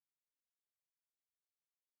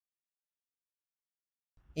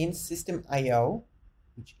In System.io,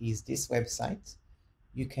 which is this website,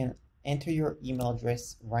 you can enter your email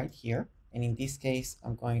address right here. And in this case,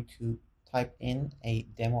 I'm going to type in a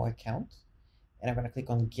demo account and I'm going to click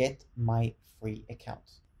on Get My Free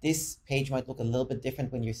Account. This page might look a little bit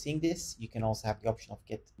different when you're seeing this. You can also have the option of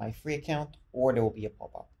Get My Free Account, or there will be a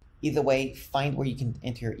pop-up. Either way, find where you can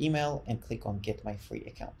enter your email and click on Get My Free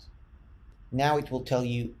Account. Now it will tell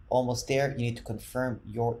you almost there, you need to confirm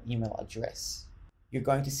your email address. You're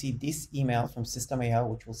going to see this email from System.io,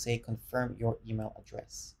 which will say confirm your email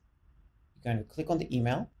address. You're going to click on the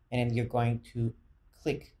email and then you're going to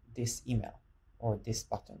click this email or this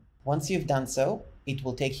button. Once you've done so, it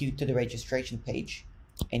will take you to the registration page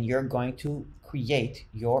and you're going to create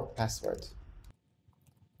your password.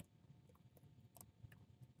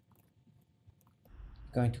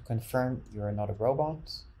 You're going to confirm you're not a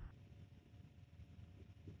robot.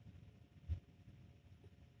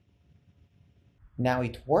 Now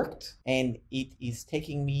it worked and it is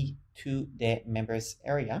taking me to the members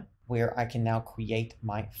area where I can now create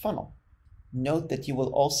my funnel. Note that you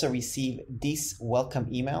will also receive this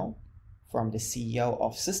welcome email from the CEO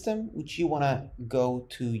of System, which you want to go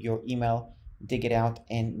to your email, dig it out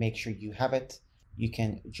and make sure you have it. You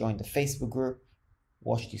can join the Facebook group,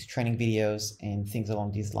 watch these training videos and things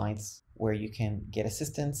along these lines where you can get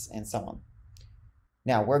assistance and so on.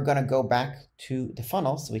 Now we're going to go back to the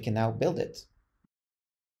funnel so we can now build it.